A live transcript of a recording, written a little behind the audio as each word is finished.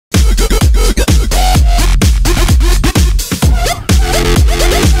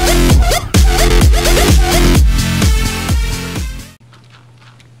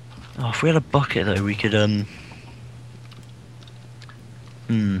If we had a bucket though, we could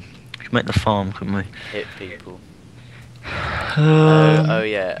we could make the farm, couldn't we? Hit people. Um, Oh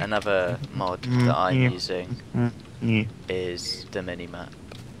yeah, another mod that I'm using yeah. is the minimap.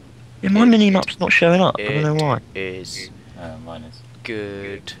 Yeah, my mini-map's not showing up. I don't know why. Is Mine is.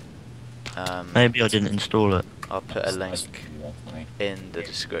 good. Maybe I didn't install it. I'll put a link in the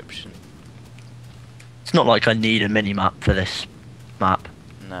description. It's not like I need a mini-map for this map.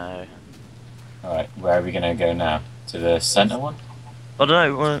 No. Alright, where are we going to go now? To the centre one? I don't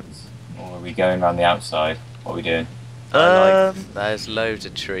know. Or are we going around the outside? What are we doing? There's loads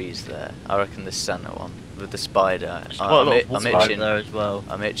of trees there. I reckon the centre one with the spider. There's quite a lot of I'm water itching there as well.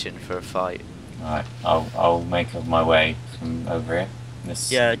 I'm itching for a fight. Alright, I'll make my way from over here.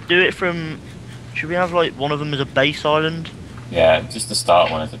 Yeah, do it from... Should we have like one of them as a base island? Yeah, just the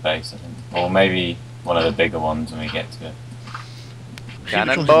start one as a base, I think. Or maybe one of the bigger ones when we get to it.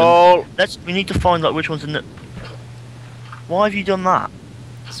 Cannonball! We need to find like which one's in the... Why have you done that?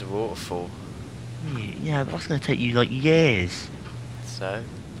 It's a waterfall. Yeah, but that's going to take you like years. So?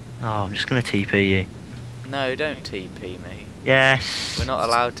 Oh, I'm just going to TP you. No, don't TP me. Yes. We're not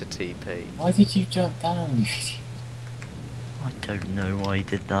allowed to TP. Why did you jump down, you idiot? I don't know why he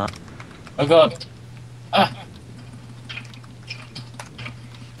did that. Oh god! Ah!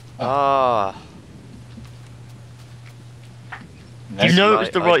 Ah. You know it was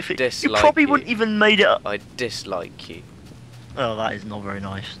the right thing. You probably wouldn't even made it up. I dislike you. Oh, that is not very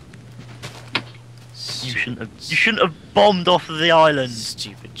nice. You shouldn't have bombed off of the island.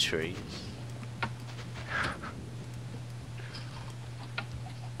 Stupid trees.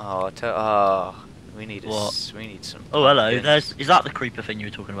 We need some. Oh, hello. pumpkins. Is that the creeper thing you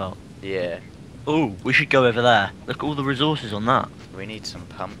were talking about? Yeah. Oh, we should go over there. Look at all the resources on that. We need some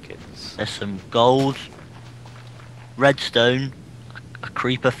pumpkins. There's some gold, redstone, a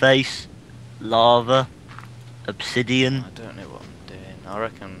creeper face, lava, obsidian. I don't know what I'm doing. I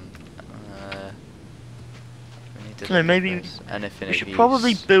reckon. We need to. I don't know, maybe we should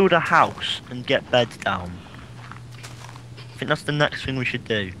probably build a house and get beds down. I think that's the next thing we should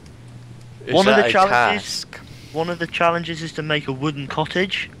do. One of the challenges is to make a wooden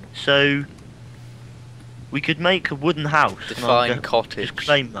cottage. So we could make a wooden house. Define cottage. Just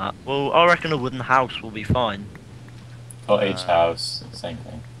claim that. Well, I reckon a wooden house will be fine. Cottage, house, same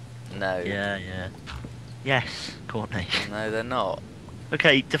thing. No. Yeah. Yes, Courtney. No, they're not.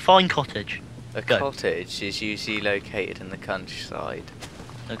 Okay, define cottage. A cottage is usually located in the countryside.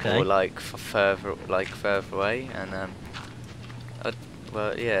 Okay. Or like further away, and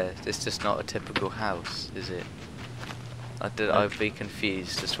well, yeah, it's just not a typical house, is it? I'd be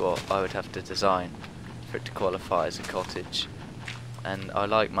confused as to what I would have to design for it to qualify as a cottage. And I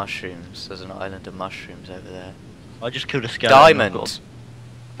like mushrooms. There's an island of mushrooms over there. I just killed a skeleton. Diamond!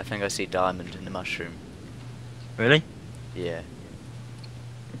 I think I see diamond in the mushroom. Really? Yeah.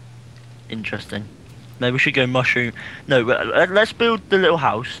 Interesting. Maybe we should go mushroom. No, let's build the little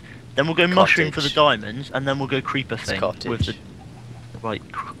house. Then we'll go mushroom for the diamonds, and then we'll go creeper thing with the. Right.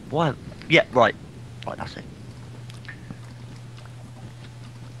 What? Yeah. Right. Right. That's it.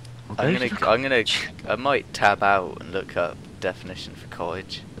 I might tab out and look up definition for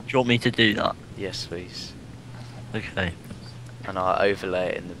cottage. Do you want me to do that? Yes, please. Okay. And I'll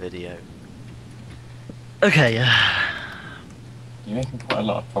overlay it in the video. Okay. You're making quite a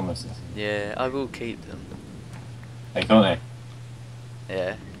lot of promises. Yeah, I will keep them. Hey, Courtney.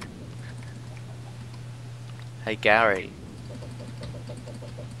 Yeah. Hey, Gary.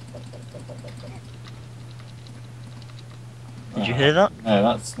 Did you hear that? No,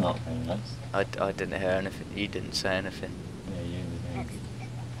 that's not very nice. I didn't hear anything. You didn't say anything. Yeah, you did.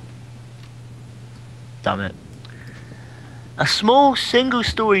 Damn it. A small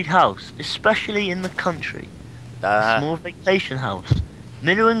single-storied house, especially in the country. A small vacation house.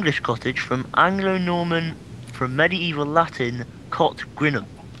 Middle English cottage from Anglo-Norman, from medieval Latin, cot grinum.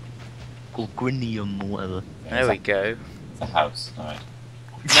 Or grinium, or whatever. There we go. It's a house, alright.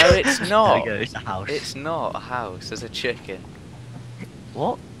 No, it's not. There we go, it's a house. It's not a house. There's a chicken.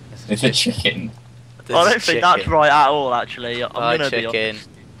 What? It's a chicken. I don't think that's right at all, actually. I'm Bye, gonna chicken. be honest.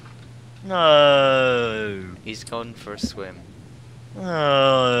 No. He's gone for a swim.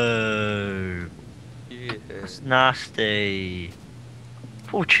 No. Yeah. That's nasty.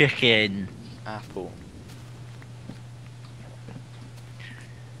 Poor chicken. Apple.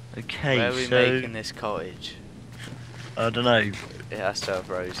 Okay, Where are we making this cottage? I don't know. It has to have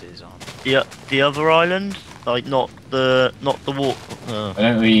roses on. The other island, like not the water. Why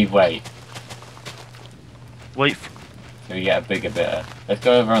don't we wait? Wait. So we get a bigger bit. Let's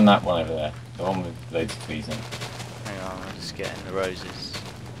go over on that one over there. The one with loads of trees in. Hang on, I'm just getting the roses.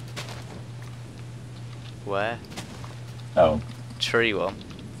 Where? Oh, Tree one.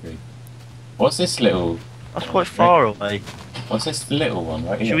 3. What's this little? That's quite far away. What's this little one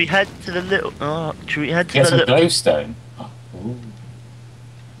right here? Should we head to the little? Should we head to Get the some little? glowstone. Ooh.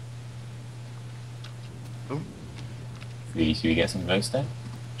 Ooh. Should we get some glowstone?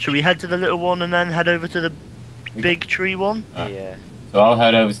 Should we head to the little one and then head over to the big tree one? Alright. Yeah. So I'll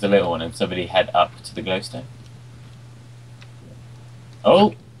head over to the little one and somebody head up to the glowstone.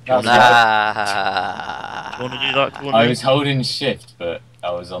 Oh! That's right. Do you want to do that? Courtney? I was holding shift, but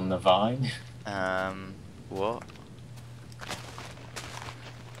I was on the vine. What?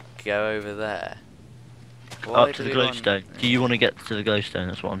 Go over there. Up to the glowstone. Do you want to get to the glowstone?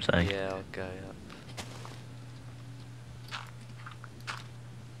 That's what I'm saying. Yeah, I'll go up.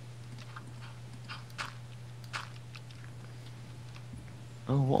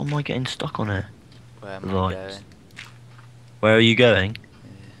 Oh, what am I getting stuck on here? Where am I Right. going? Where are you going?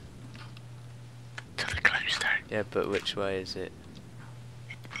 Yeah. To the glowstone. Yeah, but which way is it?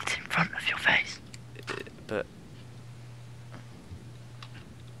 It's in front of your face. But...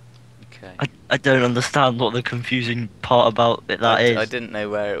 Okay. I don't understand what the confusing part about it that is. I didn't know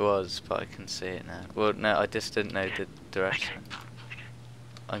where it was, but I can see it now. Well, no, I just didn't know the direction.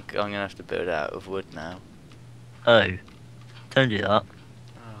 I'm gonna have to build it out of wood now. Oh, don't do that.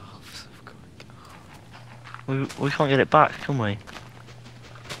 Oh, so quick. We can't get it back, can we?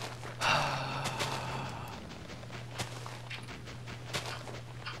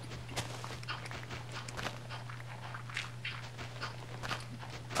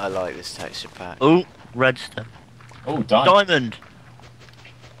 I like this texture pack. Oh, redstone. Oh, diamond. Diamond.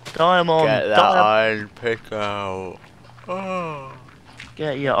 Diamond. Get that iron pick out. Oh.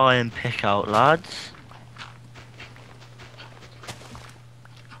 Get your iron pick out, lads.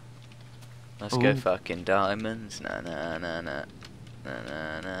 Let's Ooh. go fucking diamonds. Nah, nah, nah, nah. Nah,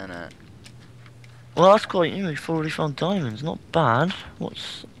 nah, nah, nah. Well, that's quite. We've already found diamonds. Not bad.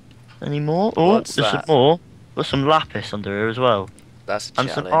 What's any more? Oh, What's there's that? some more. Got some lapis under here as well. That's a And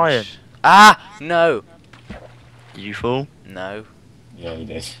some challenge. iron. Ah! No! Did you fall? No. Yeah, you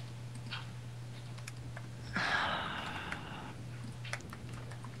did.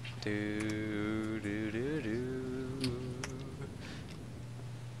 Do, do, do, do.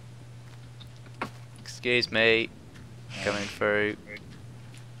 Excuse me. Coming through.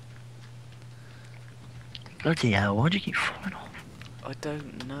 Bloody hell! Why do you keep falling off? I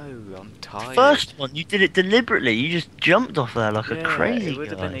don't know. I'm tired. First one, you did it deliberately. You just jumped off there like a Yeah, crazy it would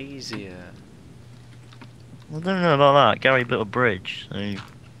have guy. been easier. I don't know about that. Gary built a bridge. So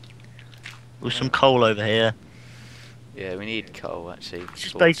with some coal over here. Yeah, we need coal actually. It's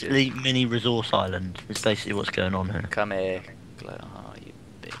just torches. basically mini resource island. It's basically what's going on here. Come here. Oh, you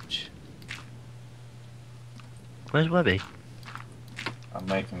bitch. Where's Webby? I'm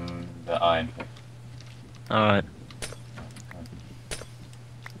making the iron pick. Alright.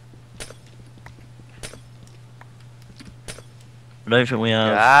 I don't think we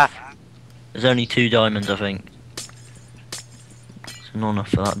have. Ah! There's only 2 diamonds, I think. So not enough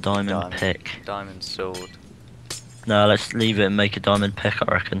for that diamond Diamond. pick. Diamond sword. No, let's leave it and make a diamond pick,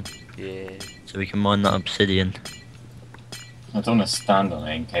 I reckon. Yeah. So we can mine that obsidian. I don't want to stand on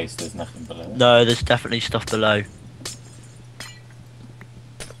it in case there's nothing below it. No, there's definitely stuff below.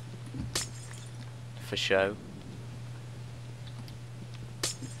 For show.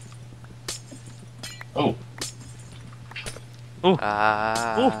 Oh,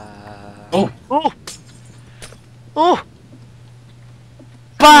 Ah. oh, Oh! Oh!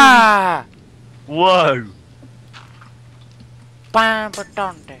 Bah! Whoa! don't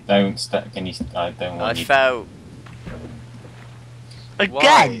can you? I don't I want you. fell.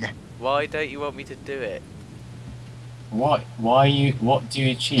 Again! Why don't you want me to do it? What? Why you? What do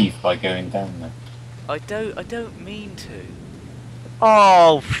you achieve by going down there? I don't mean to.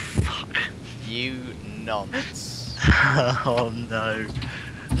 Oh, fuck. You nonce. Oh no.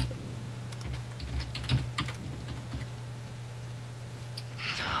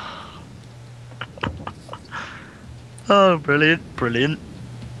 Oh, brilliant, brilliant.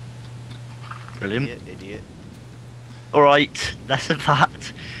 Brilliant. Idiot. Alright, that's a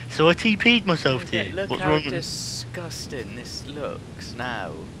fact. So I TP'd myself to you. Look What's how wrong with disgusting this looks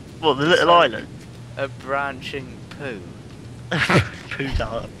now. what, the little like- island? A branching poo. Poo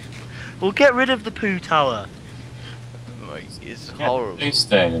tower. Well, get rid of the poo tower. Like, it's Get horrible.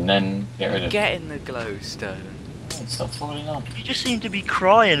 Glowstone and then get rid of. Get in the glowstone. Oh, stop falling off. You just seem to be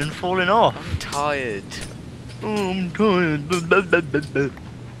crying and falling off. I'm tired. Oh, I'm tired.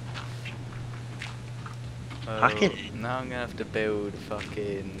 Pack it in. Now I'm gonna have to build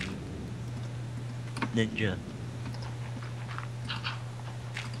fucking. Ninja.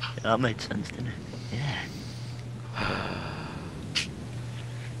 Yeah, that made sense, didn't it? Yeah.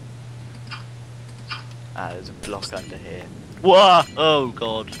 There's a block under here. Whoa! Oh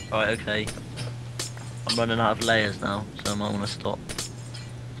god. Right, okay. I'm running out of layers now, so I might want to stop.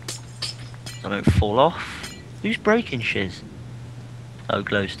 So I don't fall off. Who's breaking shiz? Oh,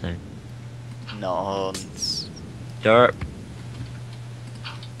 glowstone. Nonce. Derp.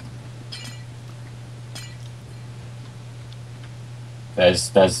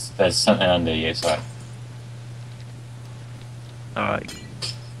 There's something under you, sorry. Alright.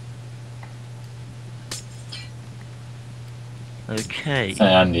 Okay.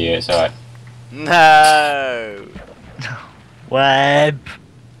 Something under you, it's alright. No. Web.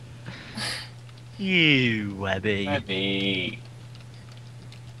 You Webby. Maybe.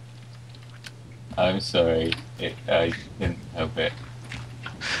 I'm sorry. I didn't help it.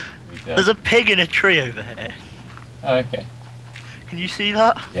 There's a pig in a tree over here. Oh, okay. Can you see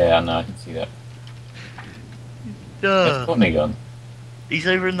that? Yeah, I know, I can see that. Duh. Where's Courtney gone? He's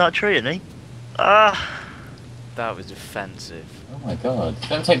over in that tree, isn't he? Ah. That was offensive. Oh my god.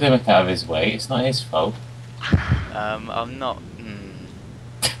 Don't take the mick out of his way, it's not his fault. I'm not.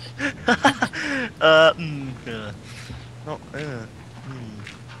 Not.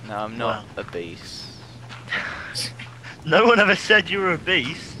 No, I'm not a beast. No one ever said you were a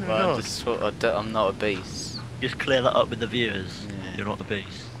beast. No, Well, no. I'm not a beast. Just clear that up with the viewers. Yeah. You're not a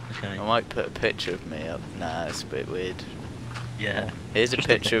beast. Okay. I might put a picture of me up. Nah, it's a bit weird. Yeah. Here's a Just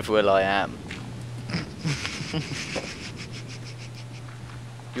picture of Will I Am.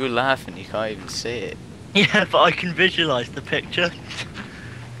 You were laughing, you can't even see it. Yeah, but I can visualise the picture.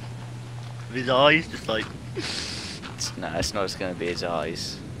 Of his eyes, just like. Nah, it's not just gonna be his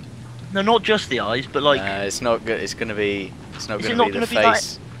eyes. No, not just the eyes, but like. It's not good. It's gonna be. It's not Is gonna it be not the gonna be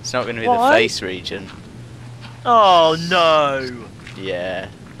face. It's not gonna be Why? the face region. Oh no! Yeah,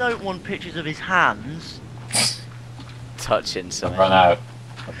 Don't want pictures of his hands. touching I've something. run out.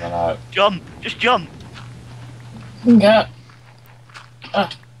 I've run out. Jump! Just jump! Yeah.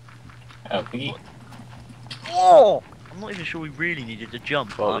 Ah. Oh, piggy. Oh! I'm not even sure we really needed to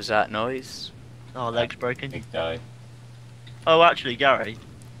jump. What was that noise? Oh, legs broken. Big die. Oh, actually, Gary,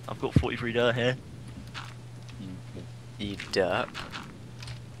 I've got 43 dirt here. You derp.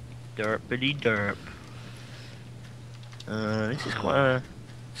 Derpity derp. This is quite a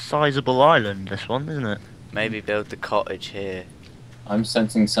sizable island, this one, isn't it? Maybe build the cottage here. I'm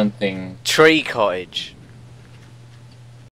sensing something. Tree cottage.